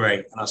is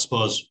great. And I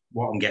suppose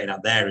what I'm getting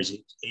at there is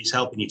it's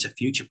helping you to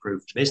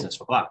future-proof the business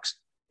for blacks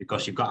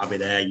because you've got to be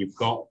there. You've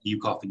got,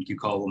 I think you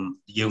call them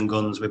the young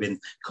guns we've been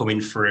coming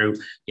through,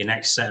 your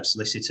next set of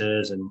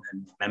solicitors and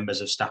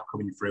members of staff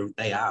coming through.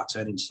 They are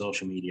turning to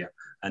social media.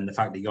 And the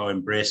fact that you're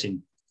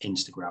embracing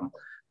Instagram,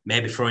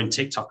 maybe throwing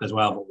TikTok as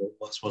well,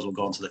 but I suppose we'll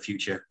go on to the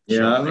future.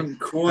 Yeah, I haven't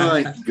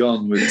quite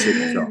gone with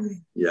TikTok.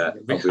 Yeah,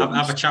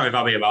 have a chat with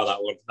Abby about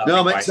that one.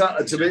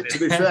 To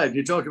be fair, if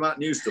you're talking about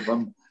new stuff,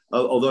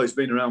 although it's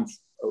been around,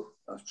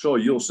 I'm sure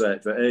you'll say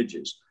it for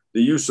ages,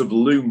 the use of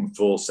Loom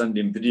for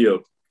sending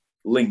video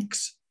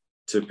links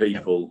to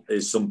people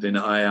is something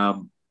I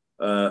am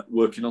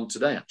working on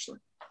today, actually.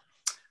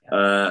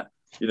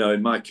 You know,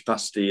 in my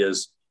capacity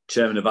as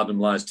chairman of Adam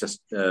Ly's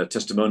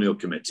testimonial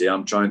committee,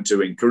 I'm trying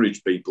to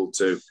encourage people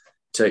to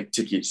take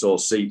tickets or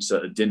seats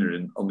at a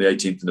dinner on the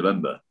 18th of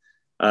November.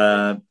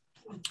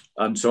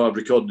 And so I've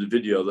recorded a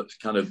video that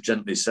kind of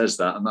gently says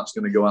that, and that's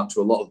going to go out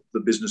to a lot of the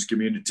business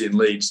community in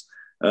Leeds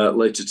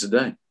later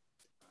today.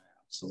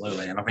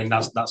 Absolutely. And I think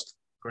that's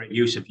great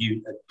use of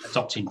you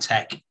adopting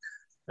tech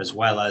as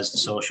well as the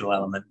social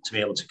element to be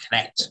able to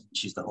connect,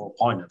 which is the whole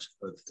point of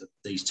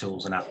these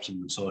tools and apps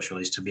and social,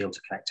 is to be able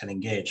to connect and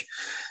engage.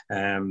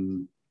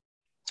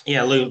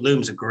 Yeah,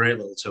 Loom's a great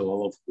little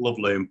tool. I love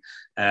Loom.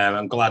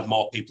 I'm glad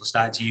more people are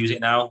starting to use it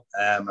now.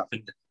 I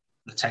think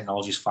the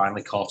technology's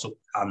finally caught up,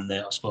 and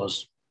I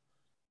suppose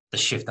the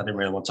shift, I didn't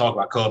really want to talk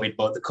about COVID,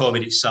 but the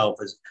COVID itself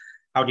is,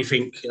 how do you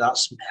think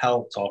that's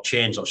helped or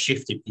changed or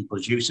shifted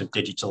people's use of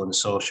digital and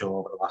social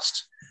over the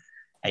last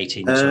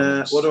 18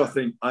 months? What do I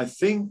think?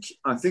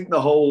 I think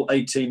the whole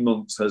 18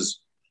 months has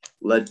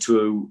led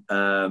to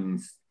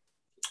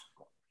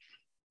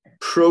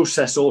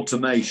process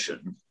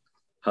automation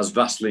has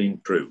vastly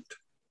improved.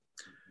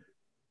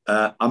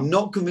 I'm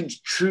not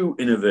convinced true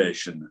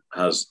innovation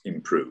has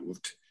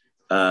improved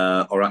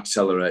or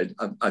accelerated.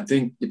 I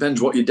think it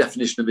depends what your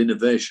definition of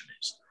innovation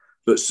is,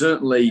 but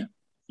certainly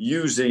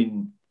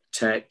using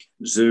tech,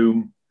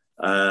 Zoom,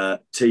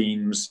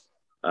 Teams,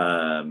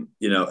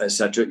 you know,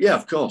 etc. Yeah,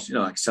 of course, you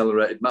know,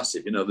 accelerated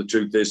massive. You know, the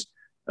truth is,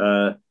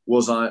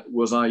 was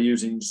I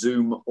using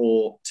Zoom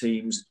or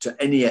Teams to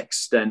any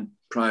extent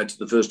prior to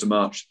the 1st of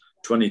March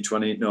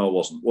 2020? No, I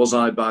wasn't. Was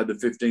I by the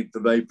 15th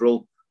of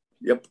April?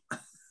 Yep.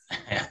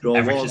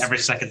 every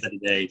second of the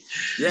day.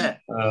 Yeah.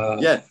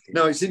 Yeah.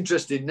 No, it's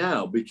interesting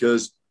now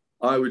because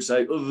I would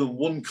say, other than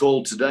one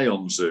call today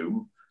on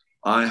Zoom,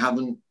 I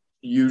haven't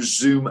used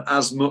Zoom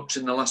as much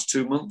in the last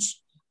 2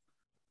 months.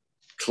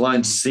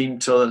 clients seem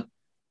to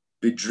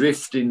be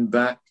drifting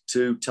back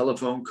to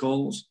telephone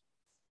calls,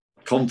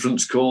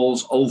 conference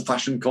calls,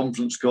 old-fashioned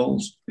conference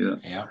calls.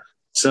 Yeah.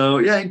 So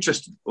yeah,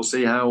 interesting. We'll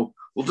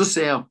just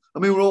see how. I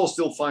mean, we're all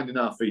still finding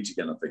our feet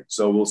again, I think.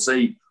 So we'll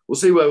see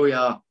where we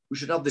are. We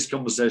should have this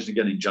conversation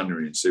again in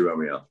January and see where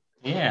we are.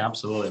 Yeah,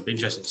 absolutely. It'd be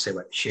interesting to see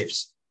where it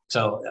shifts.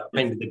 So I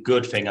think the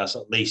good thing is,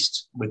 at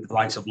least with the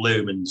likes of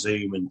Loom and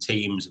Zoom and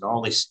Teams and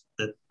all this,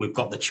 that we've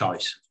got the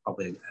choice.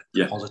 Probably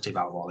a positive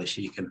out of all this.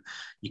 You can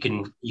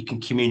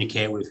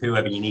communicate with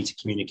whoever you need to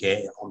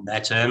communicate on their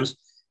terms.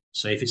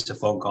 So if it's a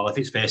phone call, if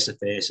it's face to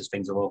face, as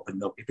things have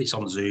opened up, if it's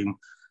on Zoom,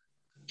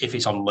 if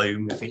it's on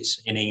Loom, if it's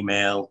in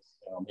email,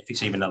 if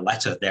it's even a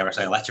letter, dare I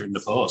say, a letter in the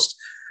post,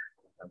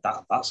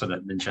 that's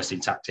an interesting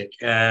tactic.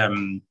 I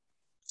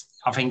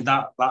think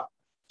that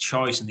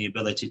choice and the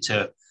ability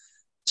to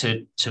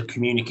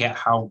communicate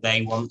how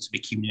they want to be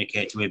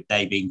communicated with,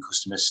 they being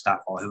customers, staff,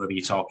 or whoever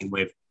you're talking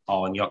with,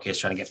 or in your case,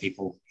 trying to get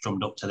people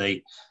drummed up to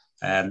the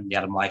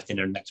Adam Life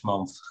dinner next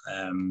month.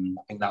 I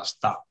think that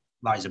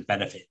is a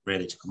benefit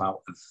really to come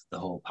out of the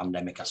whole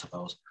pandemic, I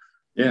suppose.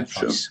 Yeah,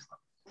 sure.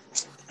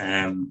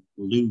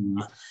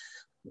 Loom,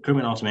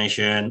 recruitment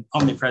automation,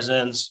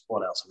 omnipresence.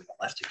 What else have we got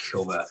left to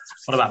cover?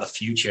 What about the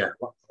future?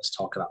 Let's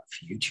talk about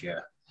the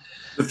future.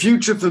 The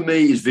future for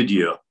me is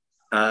video.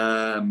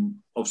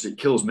 Obviously, it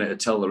kills me to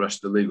tell the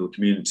rest of the legal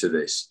community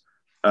this.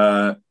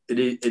 It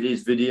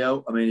is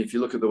video. I mean, if you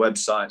look at the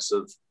websites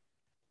of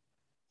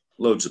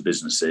loads of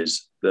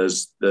businesses,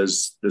 there's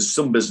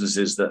some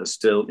businesses that are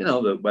still,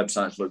 the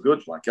websites look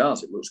good, like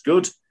ours. It looks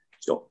good.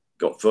 It's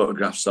got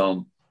photographs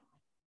on.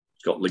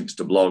 It's got links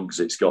to blogs.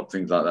 It's got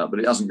things like that, but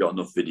it hasn't got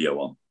enough video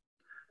on.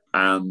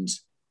 And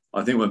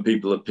I think when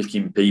people are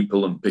picking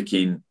people and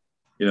picking,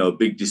 a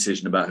big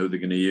decision about who they're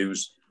going to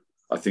use,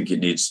 I think it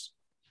needs,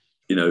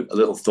 a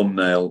little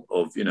thumbnail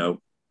of,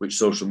 which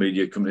social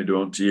media company do you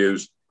want to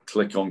use?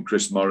 Click on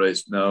Chris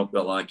Morris. No,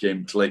 don't like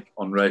him. Click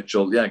on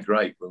Rachel. Yeah,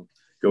 great. We'll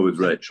go with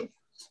Rachel.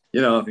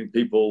 I think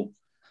people,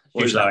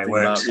 what is that thing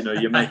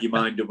about, you make your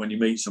mind up when you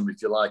meet somebody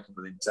if you like them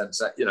within 10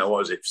 seconds,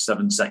 what is it,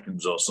 7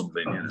 seconds or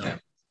something, Yeah.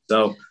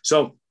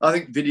 So I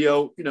think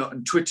video,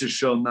 and Twitter's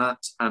shown that,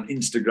 and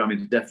Instagram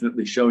is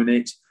definitely showing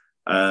it,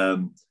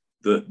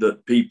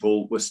 that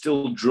people were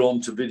still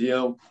drawn to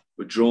video,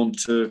 were drawn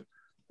to,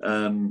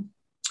 and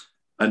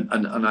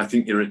I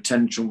think your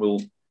attention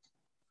will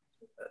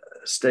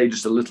stay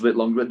just a little bit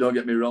longer. But don't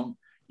get me wrong,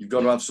 you've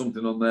got to have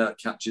something on there that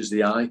catches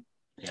the eye.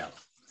 Yeah,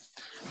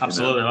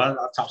 absolutely. Well,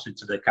 that taps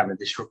into the kind of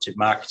disruptive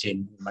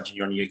marketing. Imagine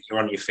you're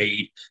on your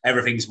feed.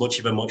 Everything's much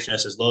of a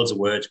muchness. There's loads of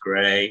words,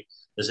 great.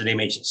 There's an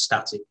image that's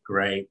static,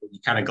 great. But you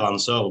kind of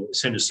glance over. As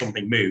soon as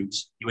something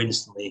moves, you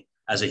instantly,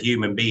 as a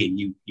human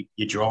being,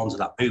 you're drawn to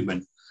that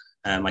movement.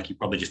 Like you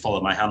probably just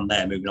followed my hand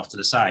there, moving off to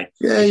the side.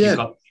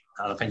 Yeah.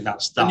 I think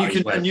that's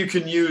and you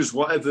can use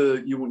whatever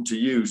you want to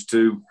use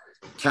to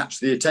catch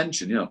the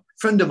attention. A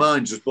friend of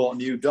mine just bought a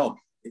new dog.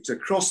 It's a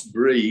cross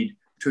breed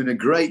between a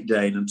Great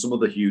Dane and some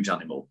other huge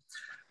animal.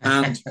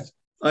 And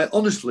I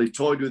honestly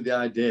toyed with the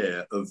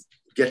idea of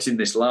getting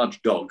this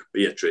large dog,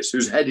 Beatrice,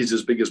 whose head is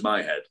as big as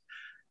my head,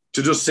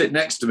 to just sit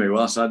next to me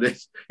whilst I did,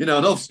 and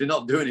obviously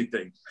not do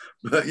anything.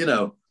 But,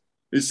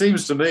 it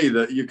seems to me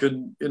that you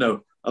can,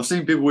 I've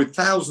seen people with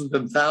thousands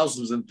and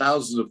thousands and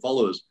thousands of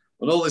followers,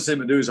 and all they seem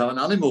to do is have an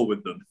animal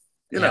with them.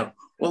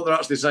 What they're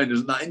actually saying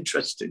isn't that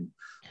interesting.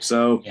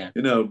 So,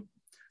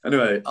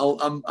 anyway,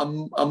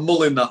 I'm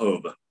mulling that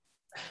over.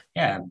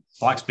 Yeah,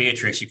 like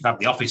Beatrice, you can have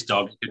the office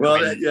dog.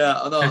 Well, yeah,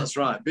 I know, that's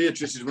right.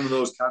 Beatrice is one of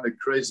those kind of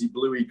crazy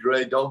bluey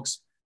grey dogs.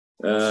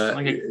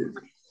 Great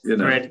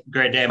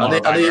day.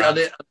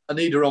 I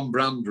need her on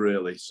brand,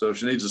 really. So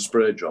she needs a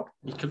spray job.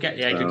 You could get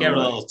her a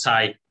little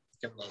tie.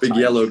 Big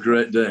yellow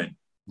Great Dane.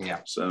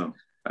 Yeah. So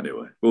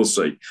anyway, we'll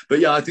see. But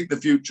yeah, I think the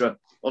future,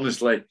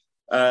 honestly,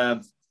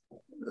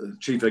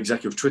 chief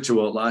executive of Twitter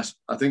won't lie.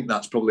 I think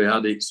that's probably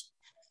had its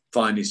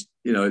finest,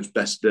 its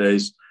best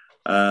days.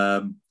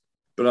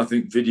 But I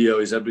think video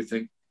is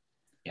everything.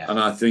 Yeah. And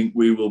I think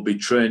we will be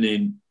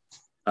training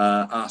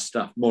our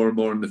staff more and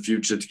more in the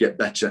future to get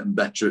better and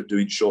better at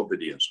doing short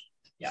videos.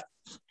 Yeah.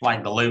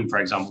 Like the Loom, for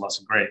example, that's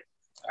a great.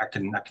 I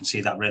can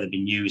see that really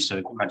being used. So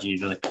imagine you're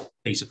doing a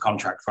piece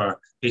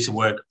of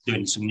work,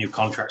 doing some new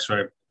contracts for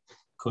a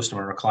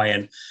customer or a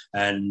client,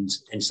 and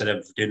instead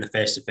of doing the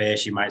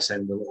face-to-face, you might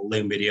send a little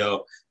Loom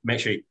video. Make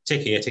sure you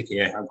tick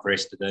here, I'm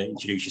Chris, to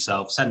introduce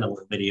yourself, send a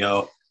little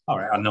video. All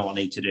right, I know what I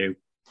need to do.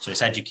 So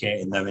it's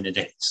educating them in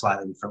a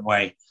slightly different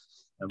way,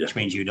 which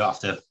means you don't have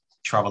to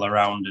travel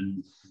around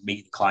and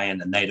meet the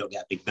client, and they don't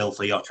get a big bill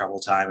for your travel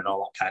time and all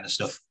that kind of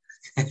stuff.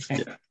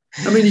 Yeah.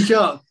 I mean,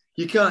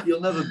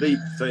 you'll never beat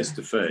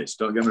face-to-face.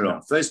 Don't get me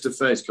wrong.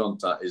 Face-to-face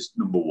contact is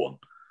number one.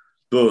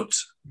 But,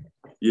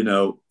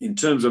 in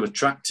terms of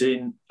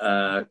attracting,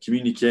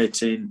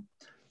 communicating,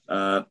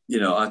 I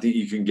think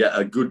you can get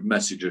a good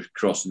message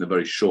across in a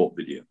very short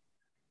video.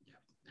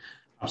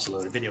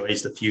 Absolutely. Video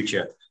is the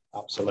future.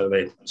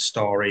 Absolutely.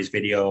 Stories,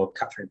 video,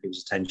 capturing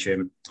people's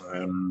attention.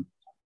 One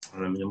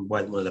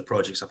of the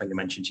projects I think I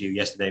mentioned to you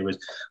yesterday was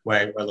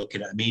where we're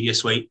looking at a media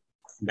suite.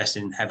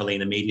 investing heavily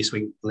in a media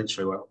suite,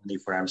 literally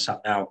where I'm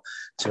sat now,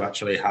 to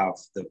actually have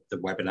the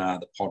webinar,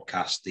 the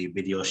podcast, the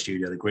video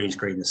studio, the green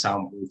screen, the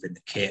soundproofing,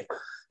 the kit,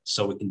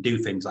 so we can do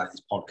things like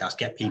this podcast,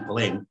 get people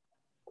in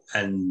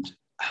and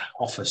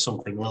offer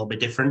something a little bit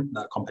different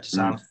that competitors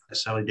aren't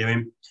necessarily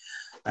doing.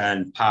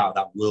 And part of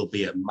that will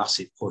be a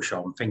massive push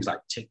on things like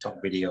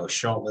TikTok videos,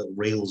 short little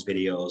reels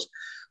videos.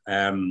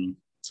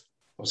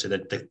 Obviously,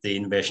 the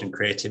innovation and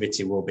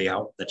creativity will be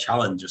out. The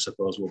challenge, I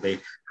suppose, will be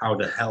how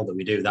the hell do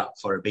we do that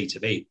for a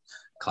B2B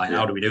client?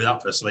 How do we do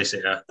that for a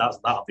solicitor?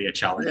 That'll be a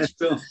challenge.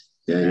 Yeah, sure.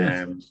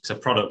 Yeah. It's a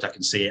product, I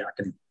can see it.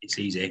 It's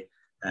easy.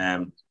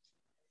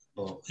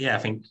 But yeah, I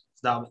think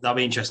that'll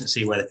be interesting to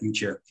see where the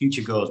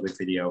future goes with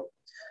video.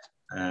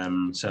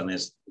 Certainly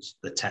as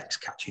the tech's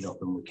catching up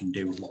and we can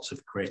do lots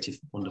of creative,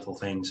 wonderful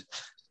things.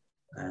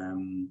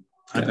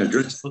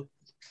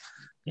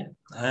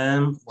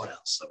 What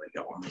else have we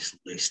got on this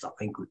list? I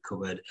think we've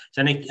covered. Is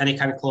any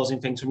kind of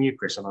closing things from you,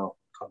 Chris? I know.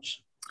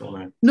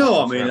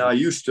 No, I mean, I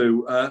used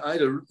to. I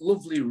had a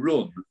lovely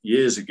run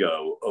years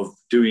ago of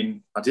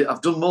doing.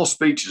 I've done more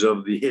speeches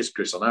over the years,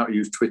 Chris, on how to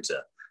use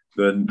Twitter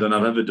than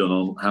I've ever done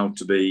on how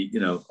to be,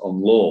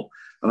 on law.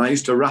 And I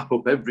used to wrap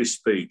up every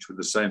speech with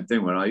the same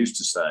thing, where I used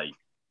to say,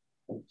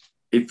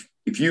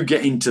 if you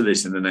get into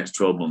this in the next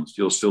 12 months,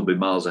 you'll still be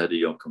miles ahead of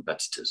your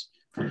competitors.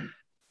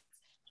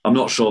 I'm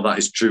not sure that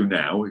is true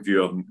now if you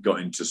haven't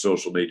got into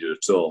social media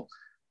at all,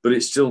 but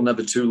it's still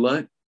never too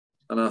late.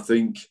 And I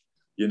think,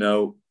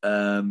 you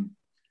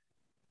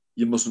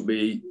mustn't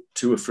be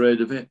too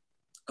afraid of it.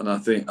 And I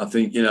think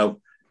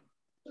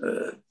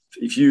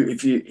if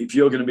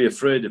you're going to be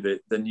afraid of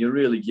it, then you're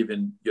really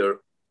giving your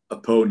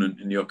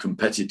opponent and your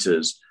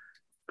competitors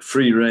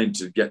free rein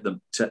to get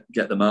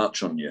the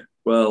march on you.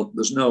 Well,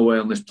 there's no way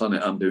on this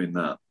planet I'm doing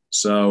that.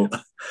 So,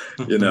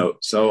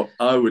 so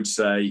I would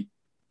say,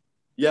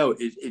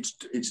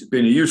 it's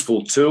been a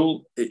useful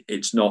tool.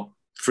 It's not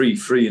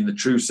free in the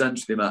true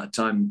sense, the amount of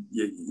time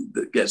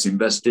that gets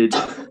invested.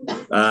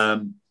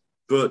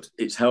 But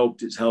it's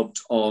helped. It's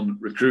helped on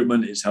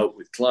recruitment. It's helped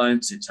with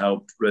clients. It's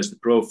helped raise the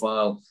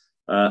profile.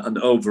 And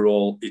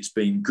overall, it's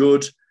been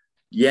good.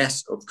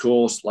 Yes, of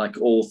course, like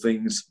all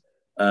things,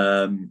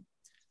 certain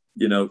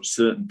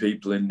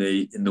people in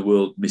the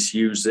world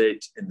misuse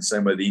it in the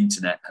same way the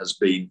internet has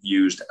been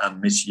used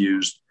and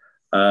misused.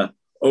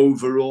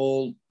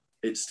 Overall,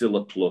 it's still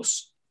a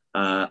plus.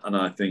 And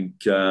I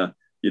think,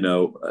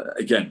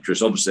 again,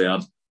 Chris, obviously,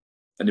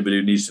 anybody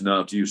who needs to know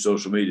how to use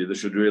social media, they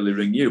should really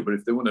ring you. But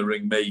if they want to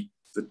ring me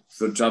to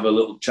have a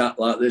little chat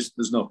like this,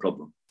 there's no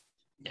problem.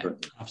 Yeah,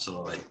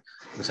 absolutely.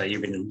 I say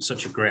you've been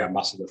such a great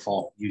ambassador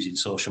for using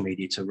social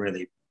media to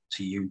really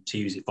to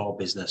use it for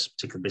business,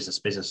 particularly business.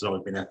 Business has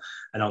always been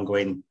an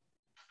ongoing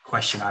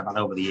question I've had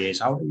over the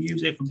years. How do you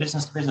use it from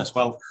business to business?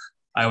 Well,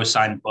 I always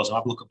sign posts.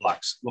 Have a look at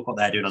Blacks. Look what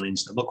they're doing on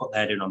Insta. Look what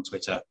they're doing on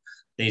Twitter.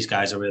 These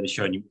guys are really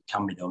showing you what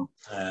can be done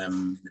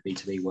in the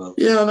B2B world.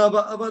 Yeah, and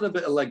I've had a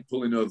bit of leg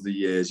pulling over the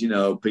years.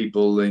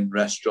 People in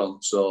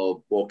restaurants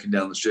or walking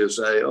down the street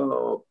say,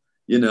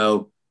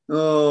 you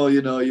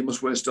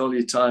must waste all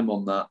your time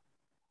on that.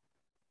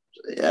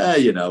 Yeah,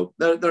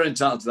 they're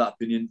entitled to that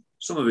opinion.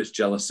 Some of it's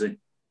jealousy.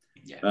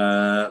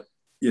 Yeah.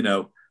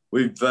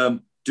 We've.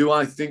 Do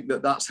I think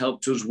that that's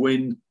helped us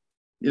win?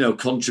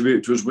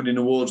 Contribute to us winning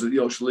awards at the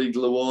Yorkshire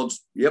Legal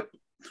Awards? Yep,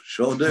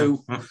 sure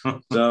do.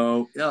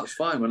 So it's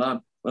fine when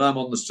I'm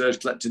on the stage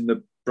collecting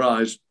the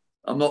prize.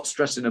 I'm not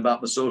stressing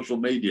about my social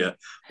media,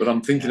 but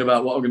I'm thinking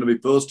about what I'm going to be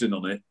posting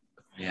on it.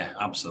 Yeah,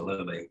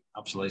 absolutely.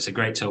 It's a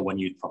great tool when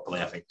used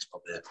properly. I think it's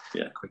probably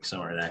a quick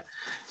summary there.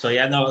 So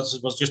it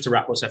was just to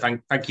wrap up. So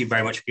thank you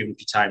very much for giving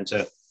your time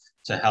to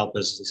help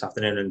us this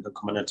afternoon and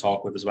come in and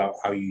talk with us about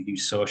how you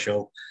use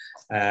social.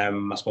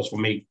 I suppose for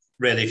me,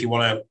 really, if you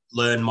want to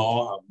learn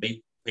more,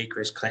 meet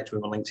Chris, connect with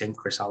him on LinkedIn,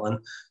 Chris Allen.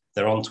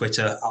 They're on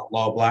Twitter at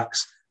Law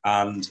Blacks.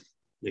 And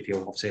if you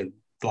obviously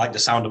like the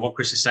sound of what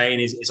Chris is saying,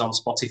 is on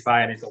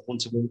Spotify and it's got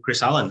one-to-one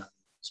Chris Allen.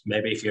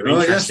 Maybe if you're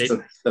interested. Yes,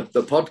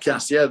 the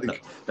podcast,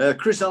 the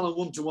Chris Allen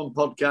One-to-One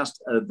podcast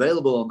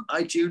available on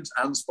iTunes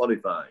and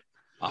Spotify.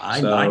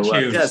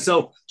 iTunes.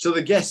 So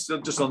the guests,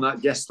 just on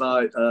that, guests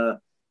like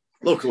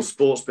local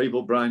sports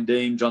people, Brian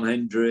Dean, John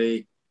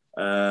Hendry,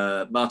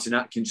 Martin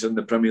Atkinson,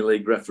 the Premier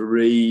League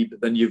referee.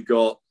 But then you've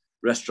got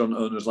restaurant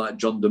owners like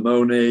John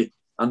Damoni,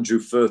 Andrew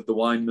Firth, the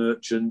wine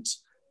merchant,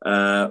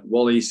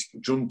 Wally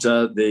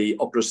Junta, the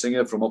opera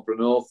singer from Opera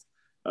North.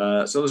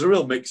 So there's a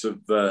real mix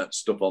of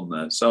stuff on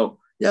there. So,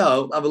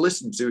 I'll have a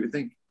listen, see what you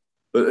think.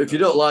 But if you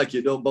don't like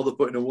it, don't bother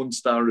putting a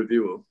 1-star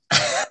review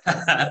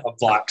up. Of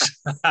Blacks.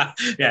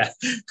 Brilliant.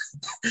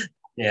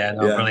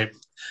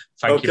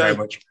 Thank you very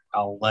much.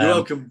 You're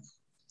welcome.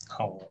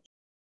 I'll